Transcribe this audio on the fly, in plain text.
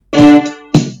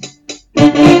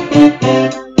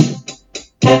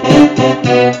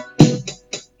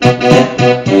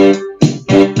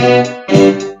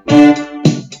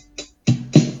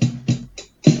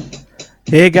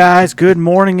Hey guys, good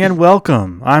morning and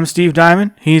welcome. I'm Steve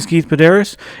Diamond, he's Keith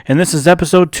Paderis, and this is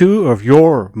episode 2 of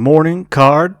Your Morning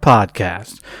Card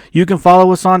Podcast. You can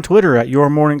follow us on Twitter at Your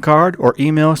Morning Card or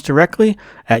email us directly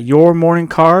at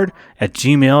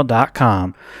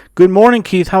yourmorningcard@gmail.com. Good morning,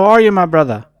 Keith. How are you, my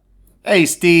brother? Hey,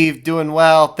 Steve. Doing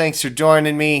well. Thanks for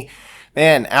joining me.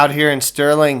 Man, out here in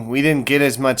Sterling, we didn't get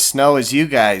as much snow as you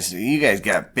guys. You guys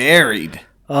got buried.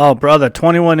 Oh, brother,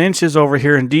 21 inches over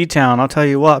here in D-Town. I'll tell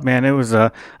you what, man, it was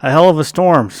a hell of a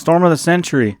storm. Storm of the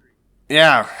century.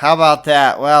 Yeah, how about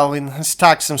that? Well, let's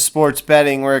talk some sports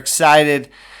betting. We're excited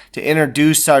to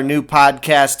introduce our new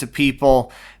podcast to people.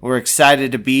 We're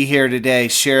excited to be here today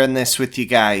sharing this with you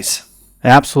guys.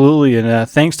 Absolutely, and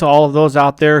thanks to all of those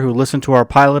out there who listened to our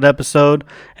pilot episode,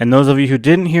 and those of you who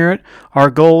didn't hear it. Our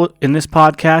goal in this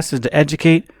podcast is to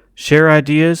educate, share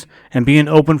ideas, and be an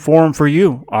open forum for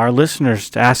you, our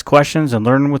listeners, to ask questions and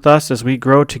learn with us as we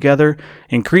grow together,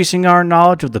 increasing our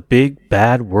knowledge of the big,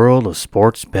 bad world of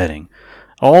sports betting.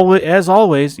 As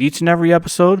always, each and every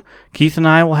episode, Keith and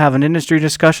I will have an industry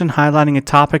discussion highlighting a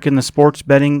topic in the sports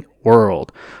betting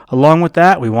world. Along with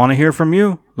that, we want to hear from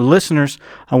you, the listeners,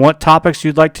 on what topics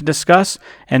you'd like to discuss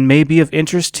and may be of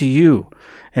interest to you.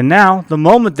 And now, the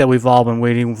moment that we've all been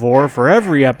waiting for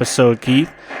every episode, Keith,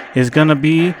 is going to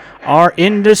be our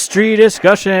industry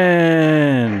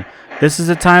discussion. This is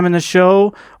a time in the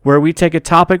show where we take a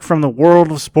topic from the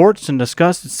world of sports and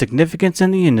discuss its significance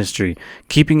in the industry,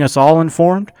 keeping us all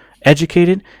informed,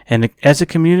 educated, and as a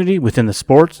community within the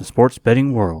sports and sports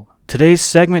betting world. Today's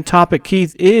segment topic,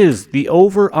 Keith, is the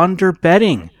over-under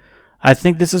betting. I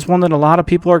think this is one that a lot of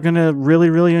people are going to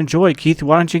really enjoy. Keith,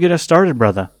 why don't you get us started,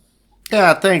 brother?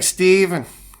 Yeah, thanks, Steve. And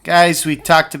guys, we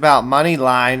talked about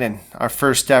Moneyline in our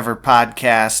first ever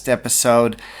podcast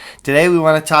episode. Today we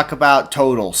want to talk about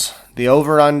totals. The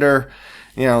over-under,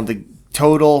 the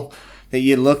total that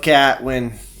you look at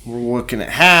when we're looking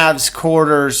at halves,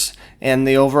 quarters, and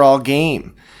the overall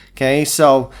game. Okay,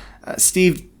 so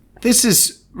Steve, this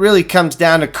is really comes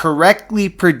down to correctly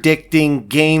predicting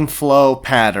game flow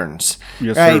patterns.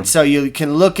 Yes, right? sir. So you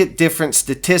can look at different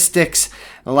statistics,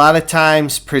 a lot of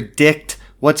times predict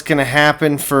what's going to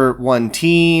happen for one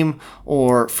team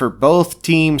or for both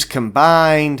teams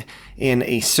combined in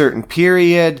a certain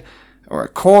period or a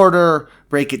quarter,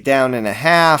 break it down in a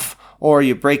half, or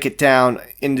you break it down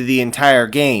into the entire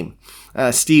game.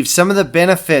 Steve, some of the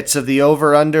benefits of the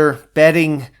over-under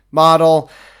betting model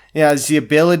is the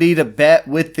ability to bet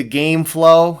with the game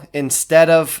flow instead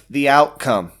of the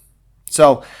outcome.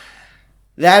 So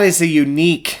that is a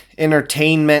unique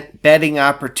entertainment betting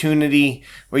opportunity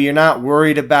where you're not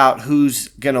worried about who's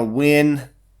going to win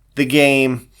the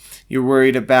game. You're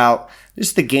worried about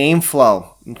just the game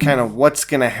flow and kind of what's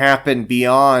going to happen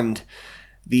beyond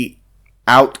the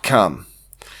outcome.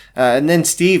 And then,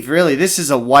 Steve, really, this is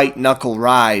a white-knuckle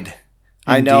ride. Indeed.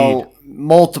 I know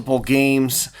multiple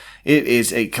games. It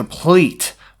is a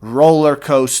complete roller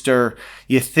coaster.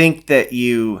 You think that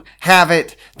you have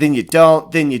it, then you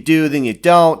don't, then you do, then you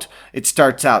don't. It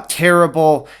starts out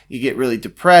terrible. You get really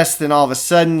depressed, then all of a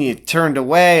sudden you turned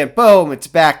away and boom, it's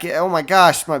back. Oh my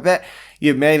gosh, my bet.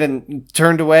 You made and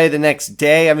turned away the next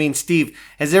day. I mean, Steve,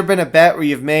 has there been a bet where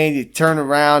you've made, you turn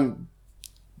around,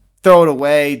 throw it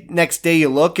away, next day you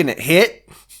look and it hit?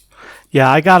 Yeah,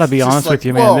 I got to be honest with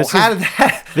you, man.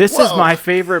 This is Whoa. my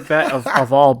favorite bet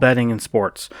of all betting in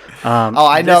sports.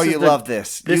 I know you love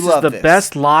this. This is the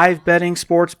best live betting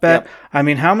sports bet. Yep. I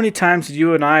mean, how many times did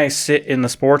you and I sit in the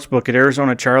sports book at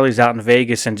Arizona Charlie's out in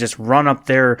Vegas and just run up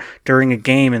there during a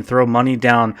game and throw money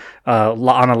down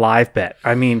on a live bet?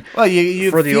 I mean, well, you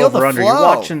for the feel the over-under,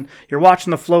 flow. you're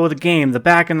watching the flow of the game, the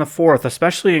back and the forth,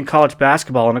 especially in college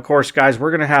basketball. And of course, guys,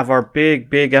 we're going to have our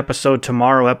big episode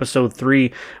tomorrow, episode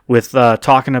 3, with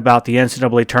talking about the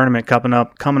NCAA tournament coming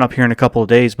up here in a couple of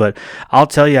days. But I'll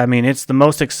tell you, I mean, it's the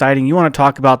most exciting. You want to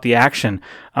talk about the action?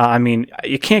 I mean,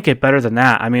 you can't get better than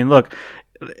that. I mean, look,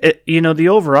 the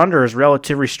over-under is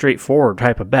relatively straightforward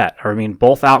type of bet. I mean,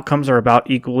 both outcomes are about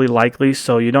equally likely,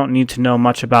 so you don't need to know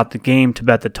much about the game to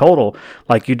bet the total,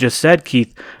 like you just said,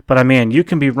 Keith. But, I mean, you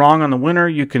can be wrong on the winner.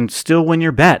 You can still win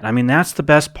your bet. I mean, that's the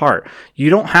best part. You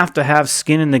don't have to have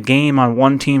skin in the game on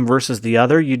one team versus the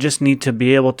other. You just need to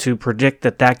be able to predict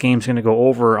that game's going to go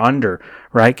over or under.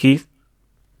 Right, Keith?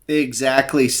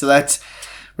 Exactly. So that's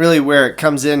really where it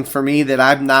comes in for me that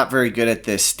I'm not very good at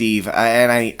this, Steve.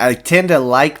 I tend to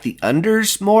like the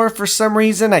unders more for some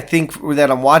reason. I think that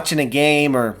I'm watching a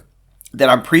game or that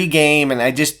I'm pre-game and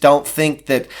I just don't think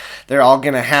that they're all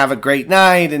going to have a great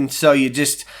night. And so you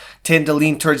just tend to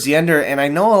lean towards the under. And I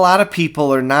know a lot of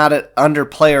people are not an under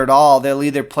player at all. They'll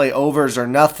either play overs or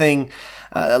nothing.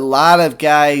 A lot of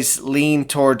guys lean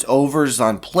towards overs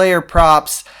on player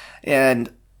props and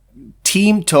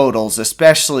team totals,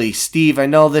 especially. Steve, I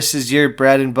know this is your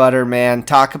bread and butter, man.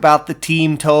 Talk about the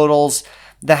team totals,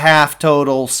 the half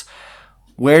totals.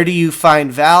 Where do you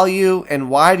find value, and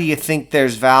why do you think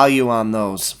there's value on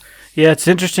those? Yeah, it's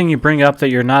interesting you bring up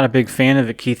that you're not a big fan of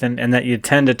it, Keith, and that you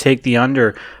tend to take the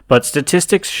under. But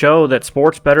statistics show that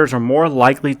sports bettors are more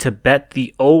likely to bet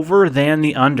the over than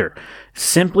the under,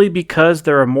 simply because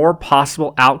there are more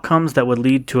possible outcomes that would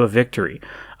lead to a victory.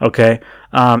 Okay?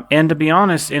 And to be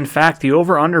honest, in fact, the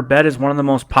over-under bet is one of the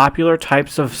most popular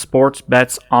types of sports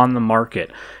bets on the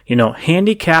market.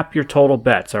 Handicap your total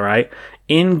bets, all right?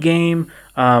 In-game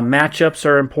matchups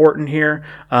are important here.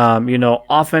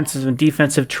 Offensive and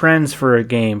defensive trends for a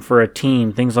game, for a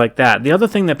team, things like that. The other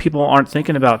thing that people aren't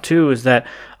thinking about, too, is that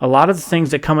a lot of the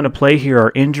things that come into play here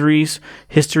are injuries,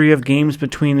 history of games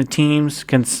between the teams,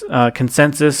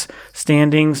 consensus,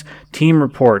 standings, team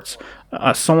reports,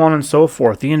 so on and so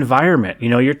forth. The environment.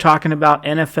 You're talking about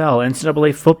NFL,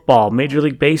 NCAA football, Major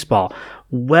League Baseball.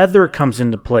 Weather comes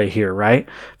into play here, right?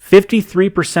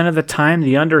 53% of the time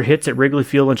the under hits at Wrigley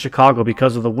Field in Chicago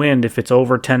because of the wind if it's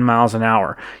over 10 miles an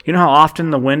hour. You know how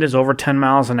often the wind is over 10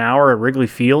 miles an hour at Wrigley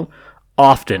Field?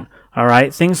 Often. All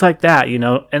right, things like that,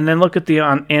 and then look at the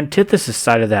antithesis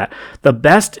side of that. The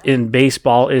best in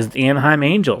baseball is the Anaheim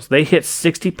Angels. They hit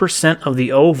 60% of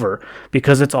the over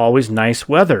because it's always nice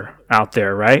weather out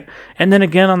there, right? And then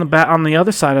again on the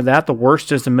other side of that, the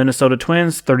worst is the Minnesota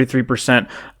Twins, 33%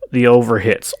 the over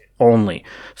hits only.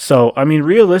 So,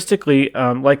 realistically,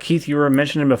 like Keith, you were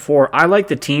mentioning before, I like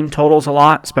the team totals a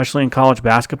lot, especially in college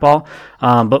basketball.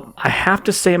 But I have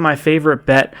to say my favorite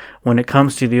bet when it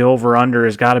comes to the over-under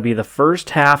has got to be the first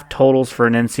half totals for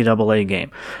an NCAA game.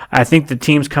 I think the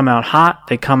teams come out hot.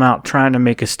 They come out trying to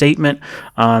make a statement.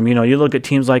 You look at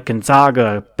teams like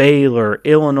Gonzaga, Baylor,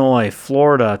 Illinois,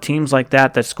 Florida, teams like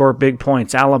that score big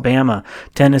points, Alabama,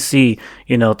 Tennessee,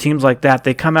 teams like that.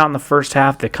 They come out in the first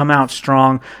half. They come out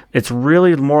strong. It's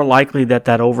really more likely that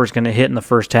over is going to hit in the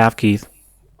first half, Keith.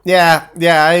 Yeah,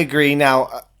 I agree.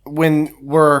 Now, when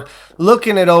we're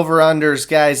looking at over-unders,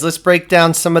 guys, let's break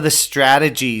down some of the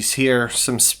strategies here,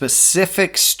 some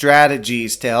specific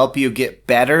strategies to help you get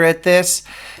better at this.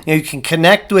 You can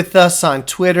connect with us on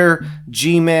Twitter,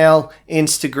 Gmail,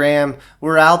 Instagram.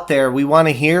 We're out there. We want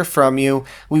to hear from you.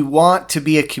 We want to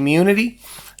be a community,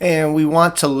 and we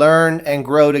want to learn and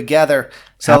grow together.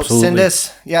 So Absolutely. Send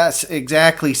us, yes,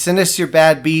 exactly. Send us your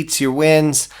bad beats, your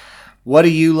wins. What are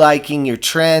you liking, your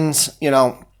trends?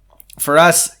 For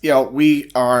us, we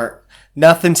are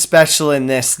nothing special in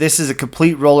this. This is a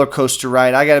complete roller coaster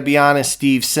ride. I got to be honest,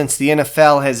 Steve, since the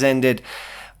NFL has ended,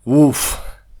 woof.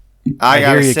 I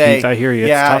got to say, Keith, I hear you.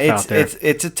 Yeah, it's tough out there.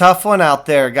 It's a tough one out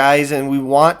there, guys, and we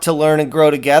want to learn and grow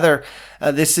together.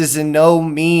 This is in no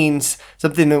means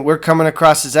something that we're coming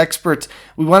across as experts.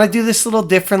 We want to do this a little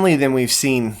differently than we've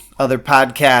seen other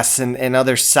podcasts and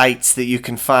other sites that you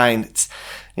can find. It's,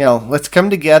 let's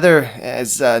come together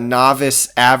as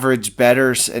novice, average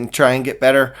bettors and try and get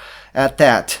better at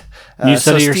that. You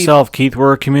said it yourself, Keith.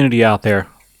 We're a community out there,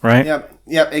 right?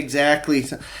 Yep, exactly.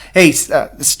 So, hey,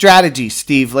 strategy,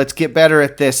 Steve. Let's get better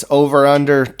at this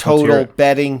over-under total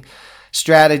betting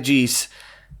strategies.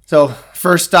 So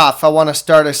first off, I want to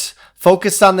start us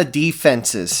focus on the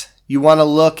defenses. You want to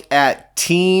look at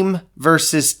team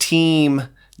versus team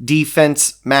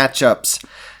defense matchups.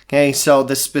 Okay, so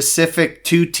the specific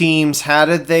two teams, how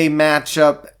did they match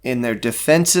up in their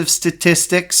defensive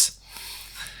statistics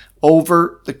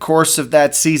over the course of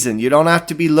that season? You don't have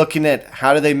to be looking at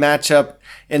how do they match up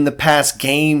in the past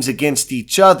games against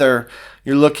each other.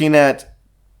 You're looking at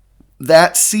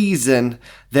that season,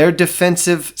 their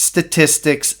defensive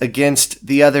statistics against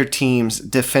the other team's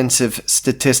defensive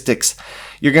statistics.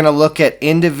 You're going to look at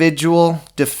individual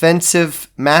defensive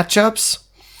matchups,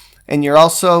 and you're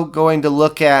also going to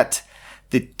look at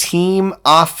the team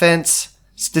offense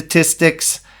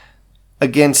statistics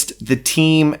against the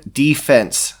team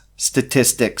defense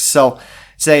statistics. So,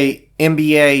 say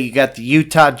NBA, you got the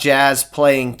Utah Jazz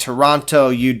playing Toronto.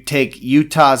 You'd take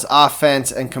Utah's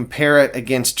offense and compare it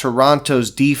against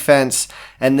Toronto's defense,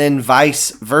 and then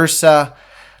vice versa.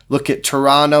 Look at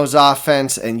Toronto's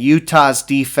offense and Utah's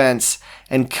defense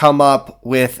and come up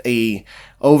with a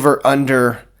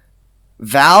over-under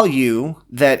value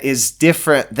that is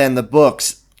different than the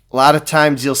books. A lot of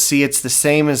times you'll see it's the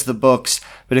same as the books,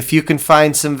 but if you can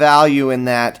find some value in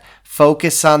that,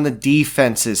 focus on the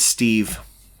defenses, Steve.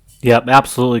 Yep,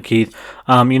 absolutely, Keith.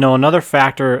 Another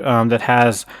factor that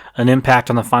has an impact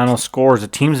on the final score is a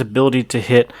team's ability to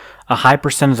hit a high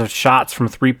percentage of shots from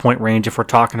three-point range if we're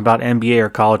talking about NBA or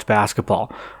college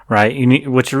basketball, right?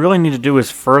 What you really need to do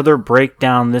is further break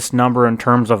down this number in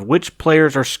terms of which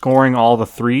players are scoring all the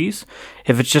threes.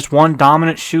 If it's just one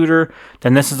dominant shooter,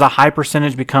 then this is a high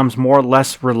percentage becomes more or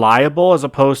less reliable as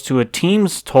opposed to a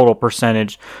team's total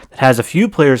percentage that has a few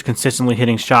players consistently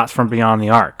hitting shots from beyond the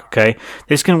arc, okay?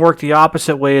 This can work the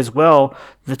opposite way as well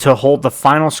to hold the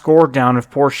final score down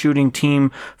if poor shooting team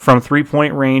from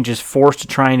three-point range is forced to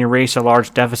try and erase a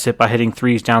large deficit by hitting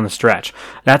threes down the stretch.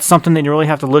 That's something that you really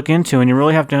have to look into, and you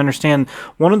really have to understand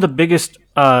one of the biggest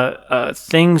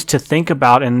things to think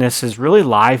about in this is really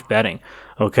live betting.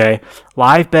 Okay,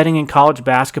 live betting in college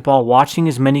basketball, watching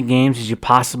as many games as you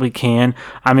possibly can.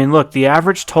 I mean, look, the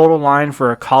average total line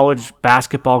for a college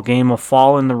basketball game will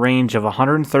fall in the range of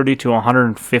 130 to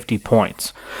 150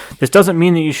 points. This doesn't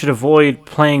mean that you should avoid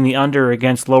playing the under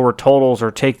against lower totals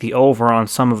or take the over on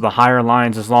some of the higher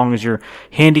lines as long as your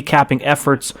handicapping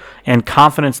efforts and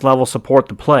confidence level support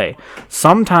the play.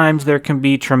 Sometimes there can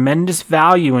be tremendous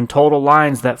value in total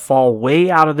lines that fall way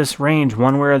out of this range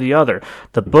one way or the other.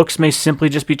 The books may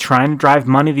simply just be trying to drive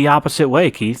money the opposite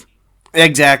way, Keith.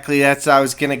 Exactly. That's I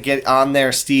was going to get on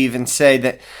there, Steve, and say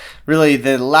that really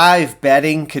the live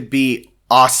betting could be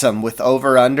awesome with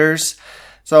over-unders.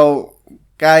 So,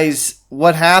 guys,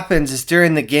 what happens is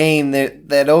during the game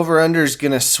that over-under is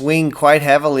going to swing quite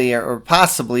heavily or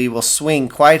possibly will swing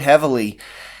quite heavily.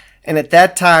 And at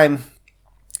that time,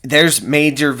 there's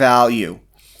major value.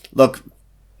 Look,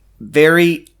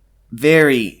 very,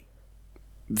 very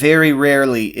very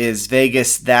rarely is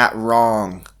Vegas that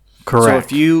wrong. Correct. So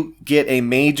if you get a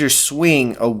major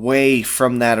swing away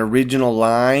from that original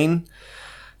line,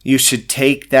 you should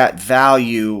take that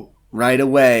value right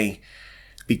away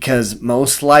because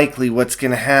most likely what's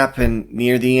going to happen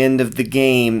near the end of the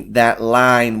game, that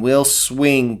line will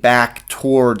swing back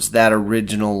towards that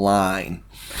original line.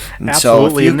 And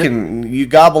Absolutely. So if you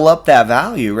gobble up that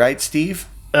value, right, Steve?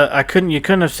 You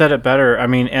couldn't have said it better. I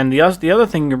mean, and the other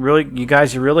thing you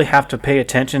really have to pay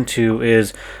attention to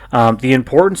is the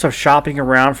importance of shopping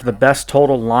around for the best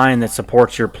total line that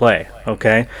supports your play.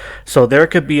 Okay, so there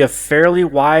could be a fairly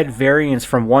wide variance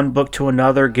from one book to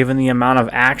another, given the amount of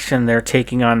action they're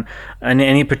taking on in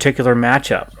any particular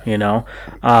matchup.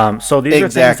 So these are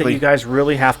things that you guys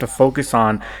really have to focus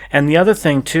on. And the other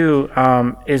thing too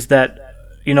is that.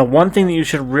 One thing that you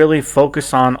should really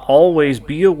focus on, always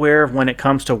be aware of when it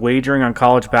comes to wagering on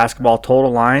college basketball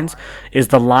total lines, is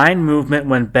the line movement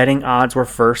when betting odds were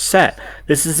first set.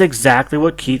 This is exactly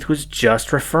what Keith was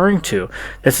just referring to.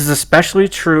 This is especially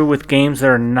true with games that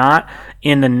are not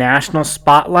in the national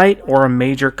spotlight or a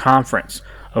major conference.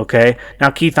 Okay. Now,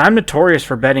 Keith, I'm notorious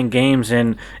for betting games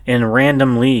in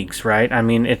random leagues, right? I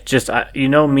mean, it's just,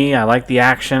 me, I like the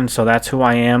action, so that's who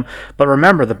I am. But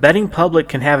remember, the betting public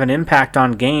can have an impact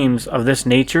on games of this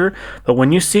nature. But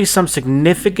when you see some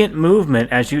significant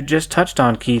movement, as you just touched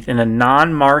on, Keith, in a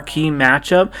non-marquee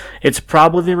matchup, it's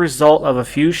probably the result of a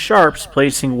few sharps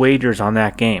placing wagers on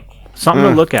that game. Something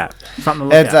to look at.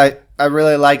 I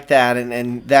really like that,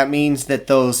 and that means that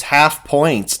those half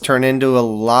points turn into a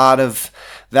lot of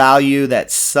value,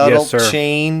 that subtle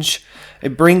change.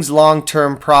 It brings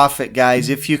long-term profit, guys,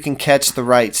 if you can catch the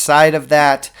right side of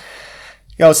that.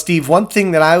 Steve, one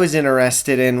thing that I was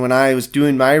interested in when I was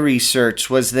doing my research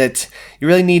was that you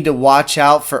really need to watch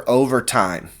out for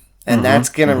overtime, and that's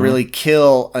going to really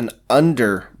kill an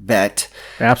under bet.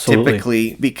 Absolutely.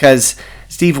 Typically, because,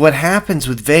 Steve, what happens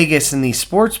with Vegas and these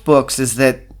sports books is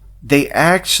that they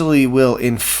actually will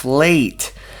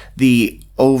inflate the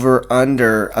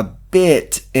over-under a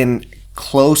bit in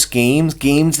close games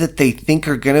that they think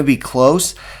are going to be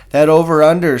close. That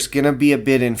over-under is going to be a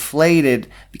bit inflated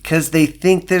because they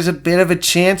think there's a bit of a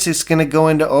chance it's going to go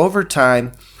into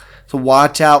overtime. So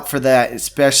watch out for that,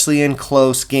 especially in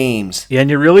close games. Yeah, and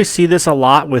you really see this a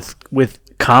lot with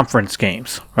conference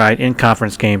games, right? In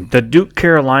conference game, the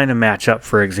Duke-Carolina matchup,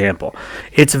 for example.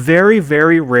 It's very,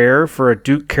 very rare for a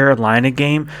Duke-Carolina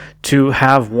game to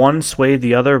have one sway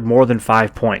the other more than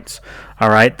 5 points. All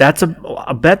right, that's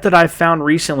a bet that I found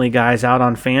recently, guys, out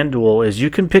on FanDuel, is you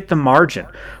can pick the margin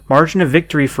of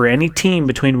victory for any team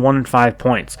between 1 and 5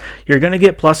 points. You're going to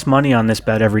get plus money on this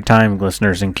bet every time,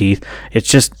 listeners and Keith. It's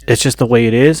just the way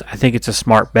it is. I think it's a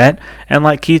smart bet. And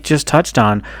like Keith just touched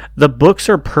on, the books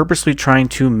are purposely trying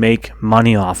to make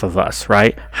money off of us,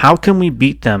 right? How can we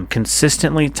beat them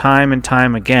consistently time and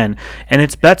time again? And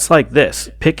it's bets like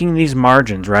this, picking these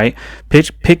margins, right?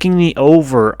 Picking the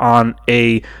over on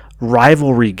a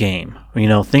rivalry game,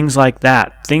 things like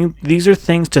that. These are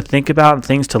things to think about and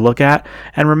things to look at.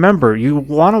 And remember, you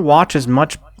want to watch as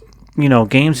much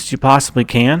games as you possibly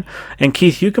can. And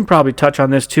Keith, you can probably touch on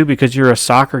this too because you're a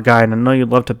soccer guy and I know you'd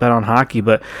love to bet on hockey,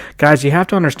 but guys, you have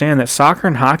to understand that soccer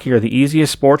and hockey are the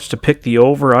easiest sports to pick the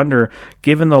over-under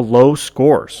given the low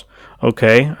scores.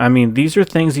 Okay? I mean, these are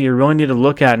things that you really need to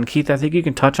look at, and Keith, I think you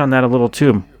can touch on that a little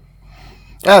too.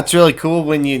 Oh, it's really cool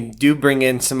when you do bring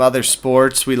in some other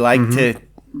sports. We like to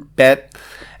bet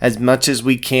as much as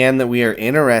we can that we are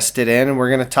interested in, and we're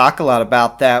going to talk a lot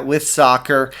about that with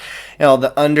soccer.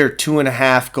 The under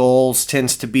 2.5 goals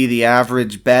tends to be the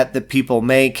average bet that people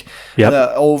make. Yep.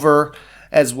 The over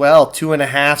as well,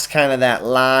 2.5 is kind of that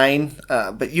line.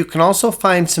 But you can also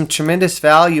find some tremendous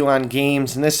value on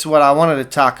games, and this is what I wanted to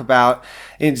talk about.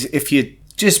 Is if you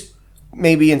just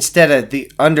maybe instead of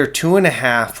the under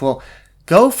 2.5, well,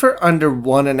 go for under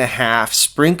 1.5.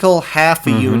 Sprinkle half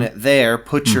a unit there.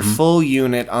 Put your full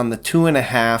unit on the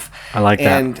 2.5. I like that.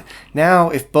 And now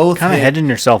if both kind of hedging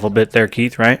yourself a bit there,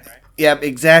 Keith, right? Yep,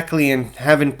 exactly, and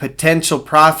having potential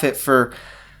profit for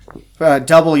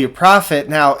double your profit.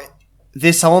 Now,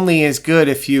 this only is good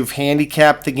if you've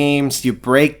handicapped the games, you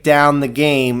break down the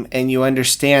game, and you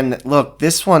understand that, look,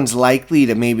 this one's likely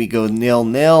to maybe go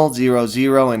 0-0,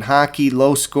 0-0 in hockey,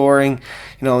 low scoring,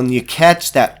 and you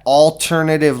catch that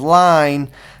alternative line.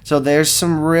 So there's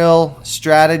some real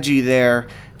strategy there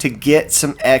to get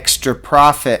some extra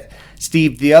profit.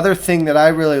 Steve, the other thing that I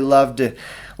really loved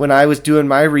when I was doing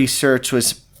my research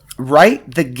was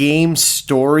write the game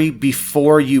story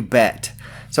before you bet.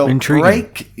 So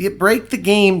break the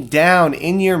game down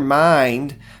in your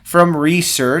mind from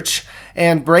research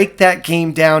and break that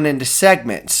game down into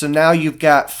segments. So now you've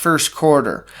got first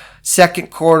quarter,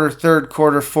 second quarter, third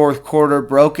quarter, fourth quarter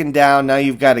broken down. Now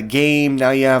you've got a game. Now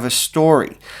you have a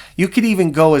story. You could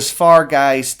even go as far,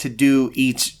 guys, to do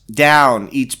each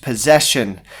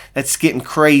possession. That's getting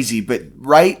crazy. But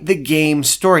write the game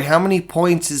story. How many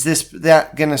points is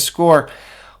that going to score?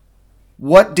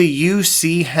 What do you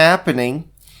see happening?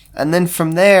 And then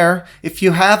from there, if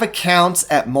you have accounts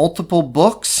at multiple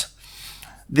books,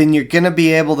 then you're going to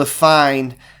be able to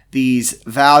find these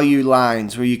value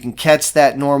lines where you can catch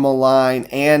that normal line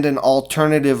and an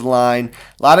alternative line.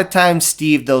 A lot of times,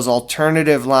 Steve, those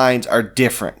alternative lines are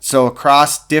different. So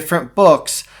across different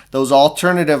books, those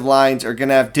alternative lines are going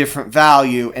to have different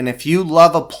value. And if you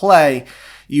love a play,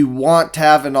 you want to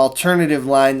have an alternative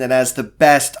line that has the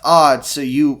best odds so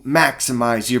you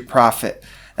maximize your profit.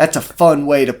 That's a fun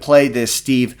way to play this,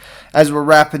 Steve. As we're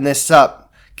wrapping this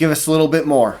up, give us a little bit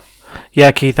more.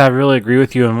 Yeah, Keith, I really agree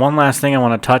with you. And one last thing I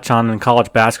want to touch on in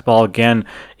college basketball again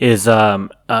is, one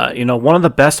of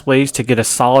the best ways to get a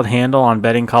solid handle on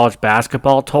betting college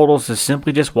basketball totals is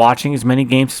simply just watching as many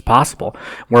games as possible.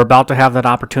 We're about to have that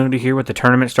opportunity here with the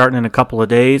tournament starting in a couple of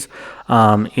days.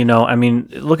 Look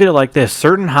at it like this.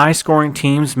 Certain high-scoring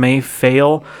teams may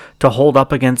fail to hold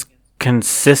up against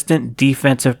consistent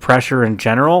defensive pressure in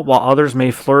general, while others may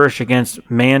flourish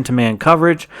against man-to-man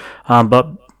coverage,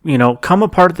 but come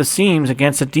apart at the seams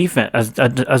against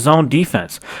a zone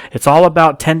defense. It's all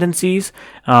about tendencies.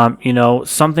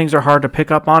 Some things are hard to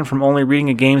pick up on from only reading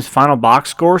a game's final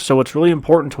box score, so it's really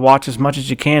important to watch as much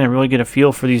as you can and really get a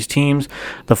feel for these teams,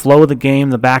 the flow of the game,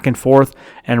 the back and forth,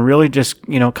 and really just,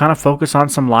 kind of focus on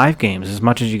some live games as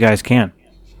much as you guys can.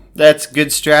 That's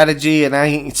good strategy, and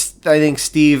I think,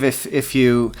 Steve, if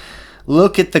you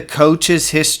look at the coach's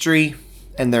history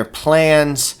and their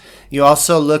plans, you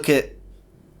also look at,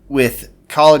 with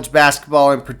college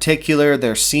basketball in particular,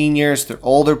 their seniors, their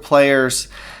older players.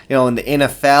 In the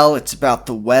NFL, it's about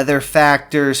the weather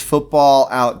factors, football,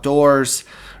 outdoors,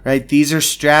 right? These are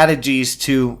strategies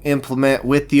to implement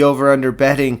with the over-under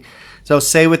betting. So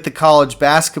say with the college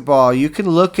basketball, you can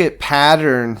look at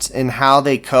patterns in how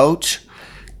they coach.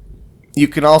 You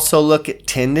can also look at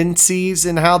tendencies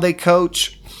in how they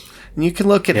coach. And you can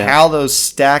look at how those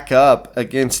stack up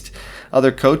against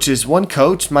other coaches. One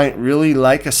coach might really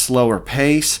like a slower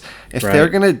pace. If they're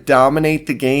going to dominate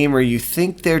the game, or you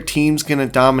think their team's going to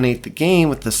dominate the game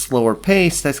with the slower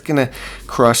pace, that's going to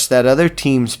crush that other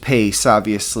team's pace,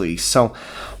 obviously. So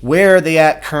where are they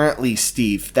at currently,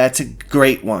 Steve? That's a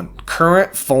great one.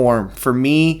 Current form, for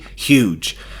me,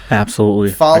 huge.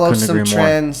 Absolutely. Follow some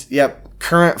trends. Yep.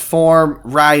 Current form,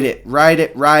 ride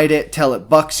it till it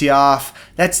bucks you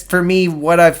off. That's, for me,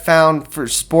 what I've found for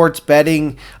sports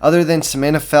betting, other than some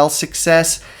NFL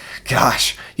success.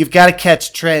 Gosh, you've got to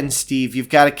catch trends, Steve. You've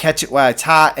got to catch it while it's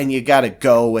hot, and you got to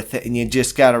go with it, and you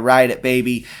just got to ride it,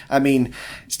 baby. I mean,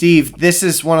 Steve, this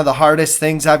is one of the hardest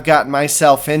things I've gotten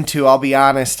myself into, I'll be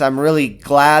honest. I'm really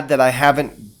glad that I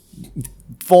haven't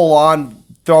full-on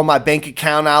throw my bank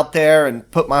account out there and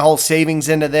put my whole savings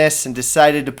into this and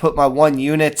decided to put my 1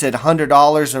 units at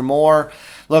 $100 or more.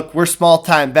 Look, we're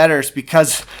small-time bettors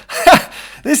because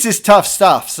this is tough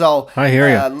stuff. So I hear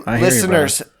you.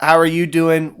 Listeners, how are you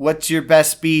doing? What's your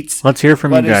best beats? Let's hear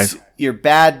from you guys. What is your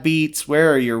bad beats?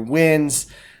 Where are your wins?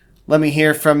 Let me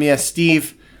hear from you.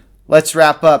 Steve, let's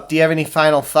wrap up. Do you have any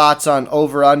final thoughts on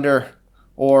over-under,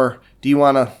 or do you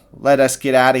want to let us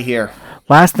get out of here?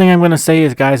 Last thing I'm going to say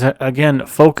is, guys, again,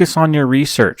 focus on your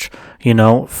research.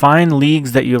 Find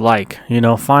leagues that you like.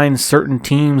 Find certain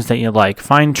teams that you like.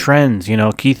 Find trends.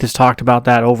 Keith has talked about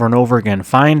that over and over again.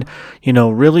 Find,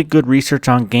 really good research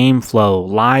on game flow,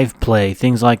 live play,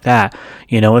 things like that.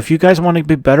 If you guys want to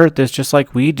be better at this, just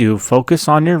like we do, focus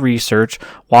on your research,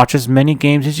 watch as many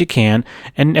games as you can,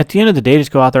 and at the end of the day,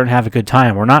 just go out there and have a good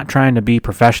time. We're not trying to be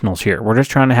professionals here. We're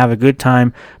just trying to have a good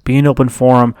time, be an open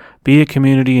forum, be a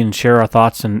community, and share our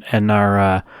thoughts and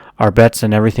our bets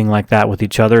and everything like that with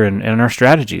each other and our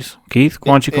strategies. Keith,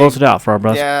 why don't you close it out for our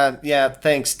brothers? Yeah.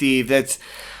 Thanks, Steve. That's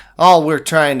all we're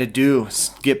trying to do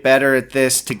is get better at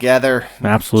this together.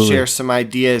 Absolutely. Share some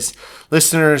ideas.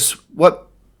 Listeners, what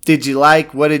did you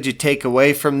like? What did you take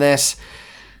away from this?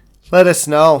 Let us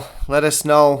know. Let us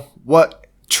know what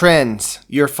trends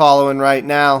you're following right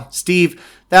now. Steve,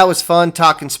 that was fun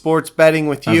talking sports betting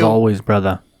with you. As always,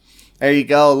 brother. There you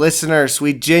go. Listeners,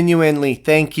 we genuinely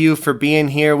thank you for being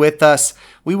here with us.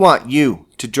 We want you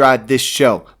to drive this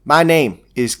show. My name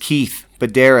is Keith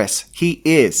Baderis. He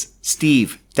is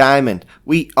Steve Diamond.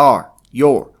 We are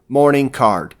your morning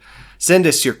card. Send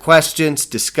us your questions,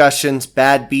 discussions,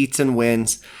 bad beats, and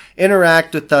wins.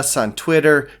 Interact with us on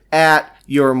Twitter at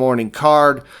Your Morning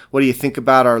Card. What do you think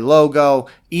about our logo?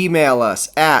 Email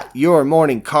us at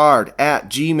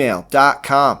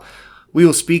yourmorningcard@gmail.com. We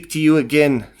will speak to you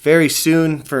again very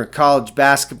soon for college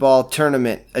basketball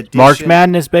tournament edition. March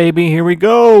Madness, baby. Here we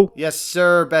go. Yes,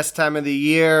 sir. Best time of the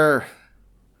year.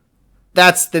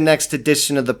 That's the next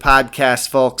edition of the podcast,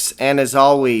 folks. And as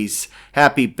always,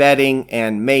 happy betting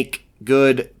and make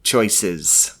good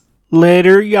choices.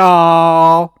 Later,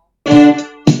 y'all.